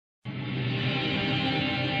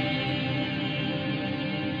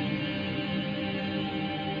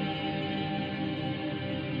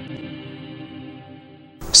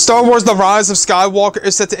Star Wars The Rise of Skywalker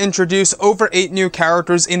is set to introduce over 8 new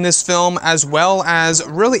characters in this film, as well as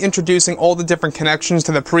really introducing all the different connections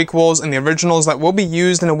to the prequels and the originals that will be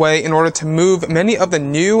used in a way in order to move many of the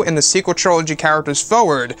new and the sequel trilogy characters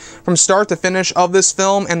forward from start to finish of this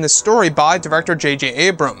film and the story by director J.J.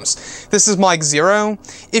 Abrams. This is Mike Zero.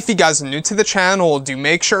 If you guys are new to the channel, do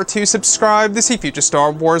make sure to subscribe to see future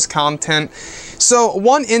Star Wars content. So,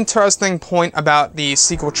 one interesting point about the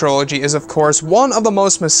sequel trilogy is, of course, one of the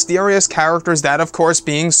most mysterious characters, that of course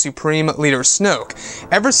being Supreme Leader Snoke.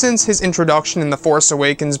 Ever since his introduction in The Force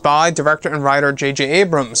Awakens by director and writer J.J.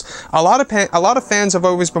 Abrams, a lot of fans have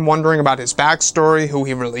always been wondering about his backstory, who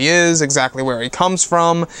he really is, exactly where he comes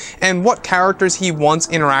from, and what characters he once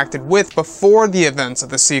interacted with before the events of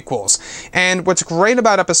the sequels. And what's great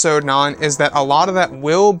about Episode 9 is that a lot of that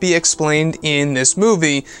will be explained in this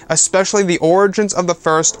movie, especially the origins of the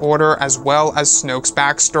First Order, as well as Snoke's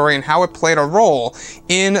backstory and how it played a role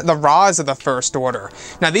in the rise of the First Order.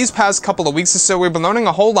 Now, these past couple of weeks or so, we've been learning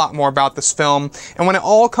a whole lot more about this film, and when it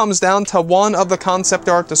all comes down to one of the concept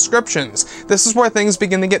art descriptions, this is where things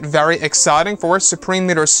begin to get very exciting for Supreme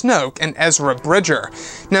Leader Snoke and Ezra Bridger.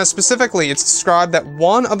 Now, specifically, it's described that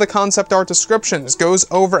one of the concept art descriptions goes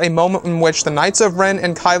over a moment in which the Knights of Ren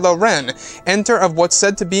and KYLO Ren enter of what's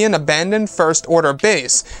said to be an abandoned First Order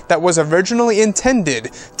base that was originally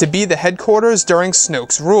intended to be the headquarters during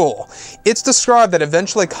Snoke's rule. It's described that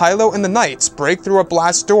eventually KYLO and the Knights break through a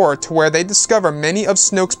blast door to where they discover many of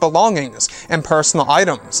Snoke's belongings and personal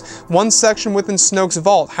items. One section within Snoke's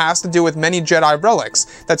vault has to do with many Jedi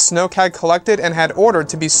relics that Snoke had collected and had ordered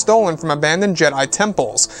to be stolen from abandoned Jedi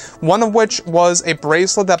temples, one of which was a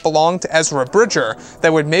bracelet that belonged to Ezra Bridger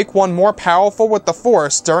that would make one more powerful with the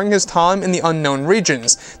Force during his time in the unknown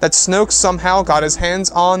regions, that Snoke somehow got his hands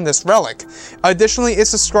on this relic. Additionally,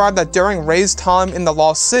 it's described that during Rey's time in the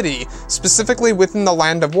Lost City, specifically within the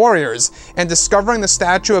Land of Warriors, and discovering the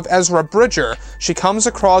statue of Ezra Bridger, she comes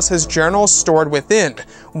across his journal stored within.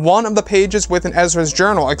 One of the pages within Ezra's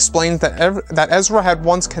journal explains that Ezra had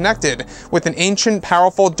once connected with an ancient,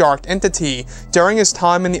 powerful, dark entity during his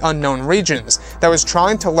time in the unknown regions that was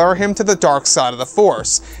trying to lure him to the dark side of the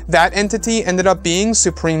Force. That entity ended up being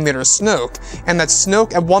Supreme Leader Snoke, and that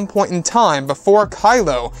Snoke at one point in time, before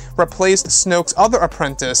KYLO replaced Snoke's other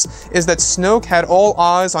apprentice, is that Snoke had all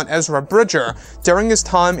eyes on Ezra Bridger during his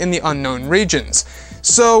time in the unknown regions.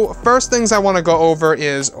 So, first things I want to go over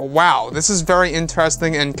is, wow, this is very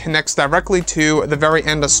interesting and connects directly to the very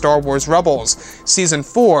end of Star Wars Rebels, Season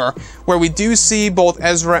 4, where we do see both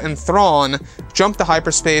Ezra and Thrawn jump to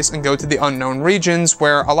hyperspace and go to the unknown regions,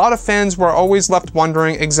 where a lot of fans were always left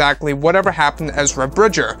wondering exactly whatever happened to Ezra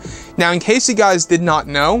Bridger. Now, in case you guys did not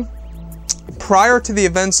know, prior to the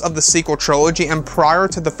events of the sequel trilogy and prior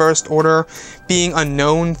to the First Order being a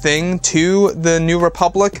known thing to the New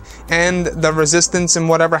Republic and the Resistance and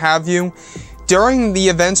whatever have you, during the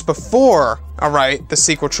events before, the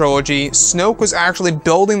sequel trilogy, Snoke was actually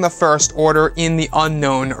building the First Order in the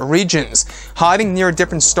unknown regions, hiding near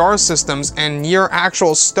different star systems and near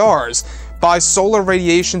actual stars by solar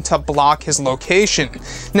radiation to block his location.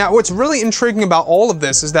 Now, what's really intriguing about all of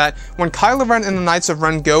this is that when KYLO Ren and the Knights of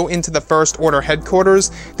Ren go into the First Order headquarters,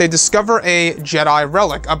 they discover a Jedi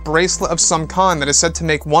relic, a bracelet of some kind that is said to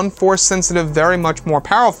make one Force sensitive very much more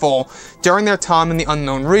powerful during their time in the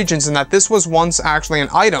unknown regions, and that this was once actually an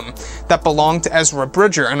item that belonged to Ezra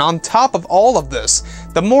Bridger. And on top of all of this,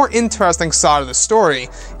 the more interesting side of the story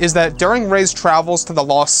is that during Rey's travels to the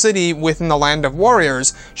Lost City within the Land of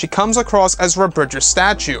Warriors, she comes across Ezra Bridger's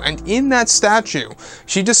statue, and in that statue,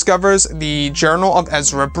 she discovers the Journal of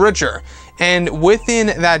Ezra Bridger. And within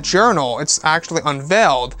that journal, it's actually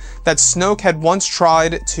unveiled that Snoke had once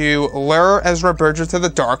tried to lure Ezra Bridger to the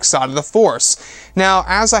dark side of the Force. Now,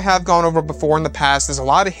 as I have gone over before in the past, there's a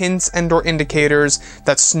lot of hints and/or indicators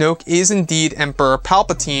that Snoke is indeed Emperor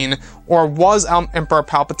Palpatine, or was Emperor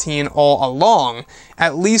Palpatine all along,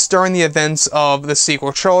 at least during the events of the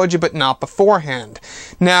sequel trilogy, but not beforehand.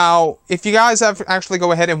 Now, if you guys have actually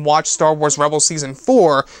go ahead and watch Star Wars Rebels Season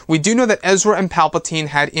 4, we do know that Ezra and Palpatine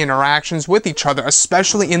had interactions with each other,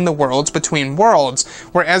 especially in the Worlds Between Worlds,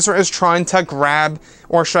 where Ezra is trying to grab,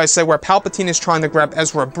 or should I say, where Palpatine is trying to grab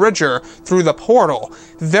Ezra Bridger through the portal.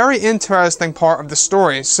 Very interesting part of the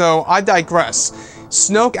story, so I digress.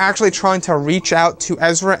 Snoke actually trying to reach out to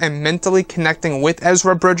Ezra and mentally connecting with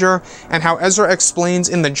Ezra Bridger, and how Ezra explains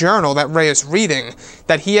in the journal that Rey is reading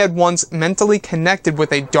that he had once mentally connected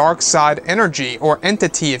with a dark side energy, or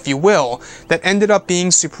entity if you will, that ended up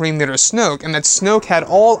being Supreme Leader Snoke, and that Snoke had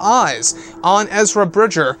all eyes on Ezra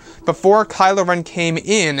Bridger before KYLO Ren came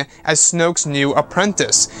in as Snoke's new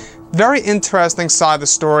apprentice. very interesting side of the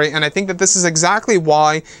story, and I think that this is exactly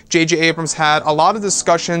why J.J. Abrams had a lot of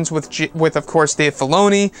discussions with of course, Dave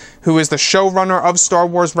Filoni, who is the showrunner of Star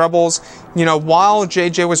Wars Rebels, you know, while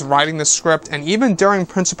J.J. was writing the script, and even during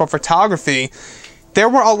principal photography. There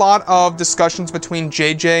were a lot of discussions between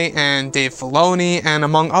JJ and Dave Filoni and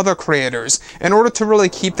among other creators in order to really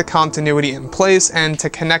keep the continuity in place and to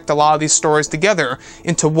connect a lot of these stories together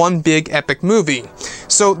into one big epic movie.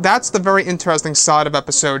 So that's the very interesting side of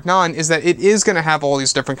Episode 9, is that it is going to have all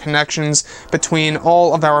these different connections between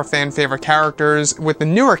all of our fan favorite characters with the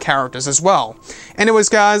newer characters as well. Anyways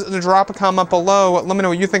guys, drop a comment below, let me know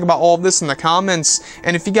what you think about all of this in the comments,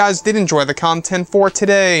 and if you guys did enjoy the content for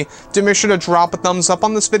today, do make sure to drop a thumbs up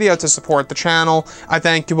on this video to support the channel. I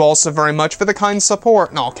thank you all so very much for the kind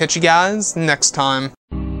support, and I'll catch you guys next time.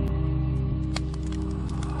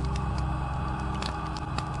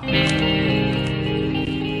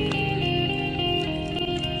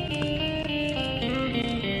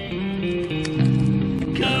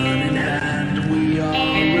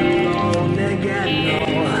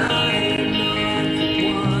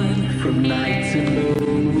 From night to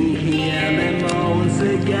moon, we hear them moans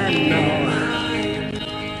again.